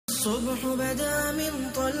الصبح بدا من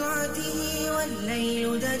طلعته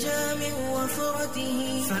والليل دجا من وفرته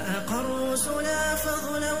فأقر الرسلا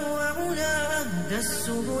فضلا وعلا أهدى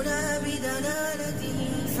السبلا بدلالته.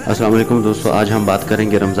 السلام علیکم دوستو، آج ہم بات کریں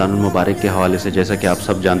گے رمضان المبارک کے حوالے سے. جیسا کہ آپ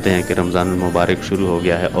سب جانتے ہیں کہ رمضان المبارک شروع ہو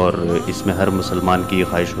گیا ہے اور اس میں ہر مسلمان کی یہ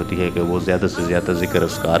خواہش ہوتی ہے کہ وہ زیادہ سے زیادہ ذکر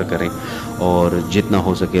اذکار کریں اور جتنا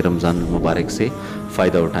ہو سکے رمضان المبارک سے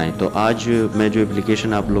فائدہ اٹھائیں. تو آج میں جو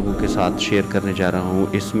اپلیکیشن آپ لوگوں کے ساتھ شیئر کرنے جا رہا ہوں،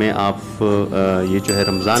 اس میں آپ یہ جو ہے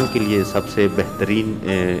رمضان کے لیے سب سے بہترین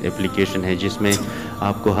اپلیکیشن ہے، جس میں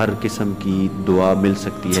آپ کو ہر قسم کی دعا مل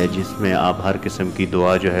سکتی ہے، جس میں آپ ہر قسم کی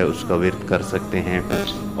دعا جو ہے اس کا ورد کر سکتے ہیں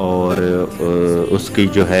اور اس کی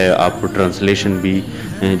جو ہے آپ ٹرانسلیشن بھی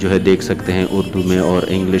جو ہے دیکھ سکتے ہیں اردو میں اور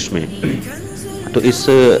انگلش میں. تو اس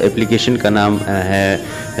اپلیکیشن کا نام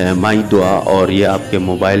ہے مائی دعا، اور یہ آپ کے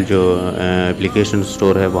موبائل جو اپلیکیشن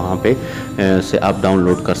سٹور ہے وہاں پہ سے آپ ڈاؤن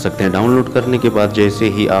لوڈ کر سکتے ہیں. ڈاؤن لوڈ کرنے کے بعد جیسے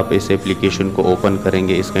ہی آپ اس اپلیکیشن کو اوپن کریں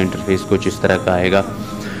گے، اس کا انٹرفیس کچھ اس طرح کا آئے گا.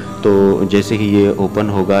 تو جیسے ہی یہ اوپن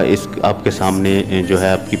ہوگا، اس آپ کے سامنے جو ہے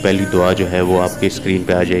آپ کی پہلی دعا جو ہے وہ آپ کی اسکرین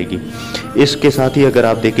پہ آ جائے گی. اس کے ساتھ ہی اگر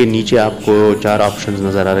آپ دیکھیں نیچے آپ کو 4 آپشنز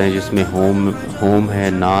نظر آ رہے ہیں، جس میں ہوم ہے،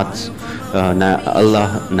 نعتس،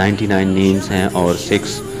 اللہ 99 نیمز ہیں اور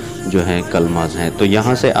 6 جو ہیں کلمات ہیں. تو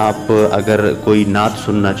یہاں سے آپ اگر کوئی نعت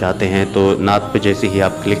سننا چاہتے ہیں تو نعت پہ جیسے ہی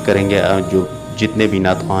آپ کلک کریں گے، جو جتنے بھی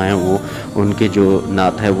نعت خواہ ہیں وہ ان کے جو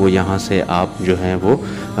نعت ہے وہ یہاں سے آپ جو ہیں وہ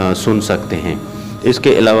سن سکتے ہیں. اس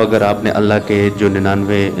کے علاوہ اگر آپ نے اللہ کے جو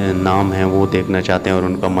 99 نام ہیں وہ دیکھنا چاہتے ہیں اور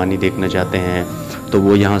ان کا معنی دیکھنا چاہتے ہیں تو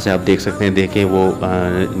وہ یہاں سے آپ دیکھ سکتے ہیں. دیکھیں وہ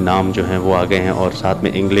نام جو ہیں وہ آ گئے ہیں اور ساتھ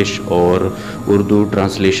میں انگلش اور اردو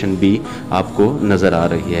ٹرانسلیشن بھی آپ کو نظر آ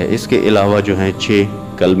رہی ہے. اس کے علاوہ جو ہیں 6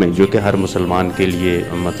 کلمے جو کہ ہر مسلمان کے لیے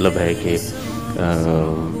مطلب ہے کہ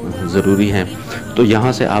ضروری ہیں، تو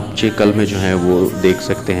یہاں سے آپ 6 کلمے جو ہیں وہ دیکھ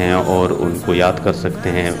سکتے ہیں اور ان کو یاد کر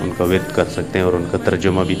سکتے ہیں، ان کا ورد کر سکتے ہیں اور ان کا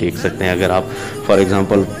ترجمہ بھی دیکھ سکتے ہیں. اگر آپ فار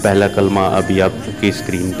ایگزامپل پہلا کلمہ ابھی آپ کی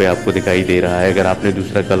اسکرین پہ آپ کو دکھائی دے رہا ہے، اگر آپ نے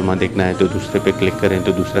دوسرا کلمہ دیکھنا ہے تو دوسرے پہ کلک کریں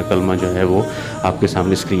تو دوسرا کلمہ جو ہے وہ آپ کے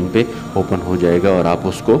سامنے اسکرین پہ اوپن ہو جائے گا اور آپ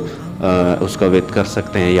اس کا ورد کر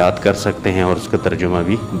سکتے ہیں، یاد کر سکتے ہیں اور اس کا ترجمہ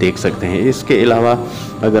بھی دیکھ سکتے ہیں. اس کے علاوہ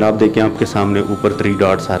اگر آپ دیکھیں آپ کے سامنے اوپر 3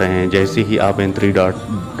 ڈاٹس آ رہے ہیں، جیسے ہی آپ ان 3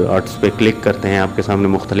 ڈاٹس پہ کلک کرتے ہیں آپ کے سامنے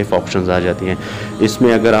مختلف آپشنز آ جاتی ہیں. اس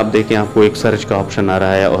میں اگر آپ دیکھیں آپ کو ایک سرچ کا آپشن آ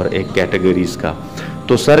رہا ہے اور ایک کیٹیگریز کا.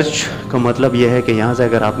 تو سرچ کا مطلب یہ ہے کہ یہاں سے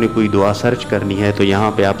اگر آپ نے کوئی دعا سرچ کرنی ہے تو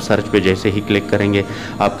یہاں پہ آپ سرچ پہ جیسے ہی کلک کریں گے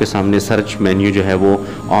آپ کے سامنے سرچ مینیو جو ہے وہ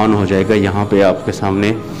آن ہو جائے گا. یہاں پہ آپ کے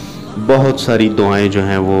سامنے بہت ساری دعائیں جو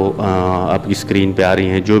ہیں وہ آپ کی اسکرین پہ آ رہی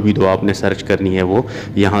ہیں. جو بھی دعا آپ نے سرچ کرنی ہے وہ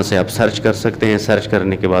یہاں سے آپ سرچ کر سکتے ہیں. سرچ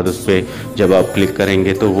کرنے کے بعد اس پہ جب آپ کلک کریں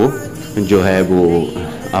گے تو وہ جو ہے وہ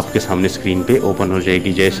آپ کے سامنے اسکرین پہ اوپن ہو جائے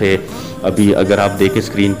گی. جیسے ابھی اگر آپ دیکھیں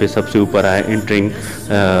اسکرین پہ سب سے اوپر آئے انٹرنگ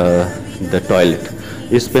دا ٹوائلٹ،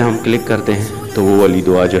 اس پہ ہم کلک کرتے ہیں تو وہ والی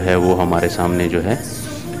دعا جو ہے وہ ہمارے سامنے جو ہے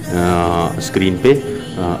اسکرین پہ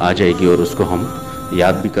آ جائے گی اور اس کو ہم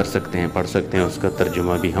یاد بھی کر سکتے ہیں، پڑھ سکتے ہیں، اس کا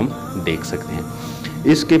ترجمہ بھی ہم دیکھ سکتے ہیں.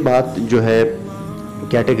 اس کے بعد جو ہے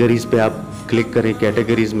کیٹیگریز پہ آپ کلک کریں.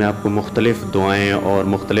 کیٹیگریز میں آپ کو مختلف دعائیں اور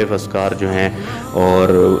مختلف اذکار جو ہیں، اور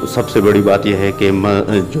سب سے بڑی بات یہ ہے کہ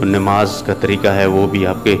جو نماز کا طریقہ ہے وہ بھی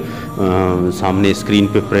آپ کے سامنے اسکرین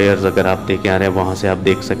پہ پریئرز اگر آپ دیکھ آ رہے ہیں وہاں سے آپ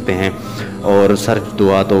دیکھ سکتے ہیں. اور سرچ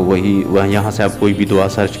دعا تو وہی یہاں سے آپ کوئی بھی دعا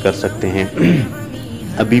سرچ کر سکتے ہیں.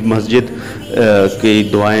 ابھی مسجد کی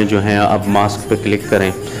دعائیں جو ہیں آپ ماسک پہ کلک کریں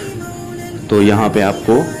تو یہاں پہ آپ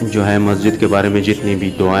کو جو ہے مسجد کے بارے میں جتنی بھی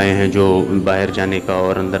دعائیں ہیں جو باہر جانے کا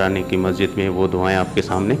اور اندر آنے کی مسجد میں وہ دعائیں آپ کے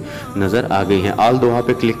سامنے نظر آ گئی ہیں. آل دعا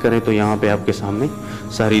پہ کلک کریں تو یہاں پہ آپ کے سامنے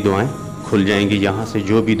ساری دعائیں کھل جائیں گی. یہاں سے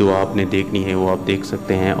جو بھی دعا آپ نے دیکھنی ہے وہ آپ دیکھ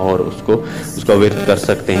سکتے ہیں اور اس کا ورد کر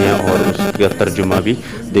سکتے ہیں اور اس کا ترجمہ بھی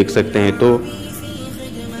دیکھ سکتے ہیں. تو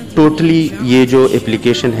ٹوٹلی یہ جو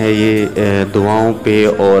اپلیکیشن ہے یہ دعاؤں پہ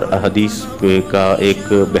اور احادیث پہ کا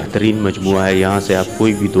ایک بہترین مجموعہ ہے. یہاں سے آپ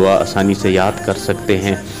کوئی بھی دعا آسانی سے یاد کر سکتے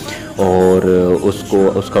ہیں اور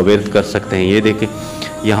اس کا ورد کر سکتے ہیں. یہ دیکھیں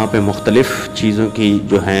یہاں پہ مختلف چیزوں کی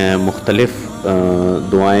جو ہیں مختلف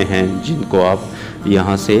دعائیں ہیں جن کو آپ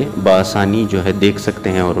یہاں سے بآسانی جو ہے دیکھ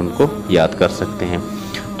سکتے ہیں اور ان کو یاد کر سکتے ہیں.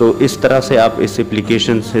 تو اس طرح سے آپ اس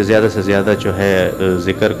اپلیکیشن سے زیادہ جو ہے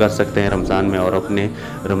ذکر کر سکتے ہیں رمضان میں اور اپنے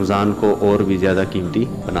رمضان کو اور بھی زیادہ قیمتی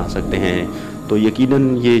بنا سکتے ہیں. تو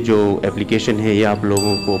یقیناً یہ جو اپلیکیشن ہے یہ آپ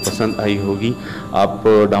لوگوں کو پسند آئی ہوگی. آپ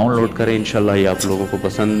ڈاؤن لوڈ کریں، انشاءاللہ یہ آپ لوگوں کو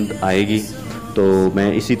پسند آئے گی. تو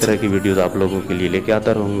میں اسی طرح کی ویڈیوز آپ لوگوں کے لیے لے کے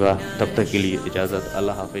آتا رہوں گا. تب تک کے لیے اجازت،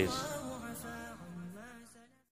 اللہ حافظ.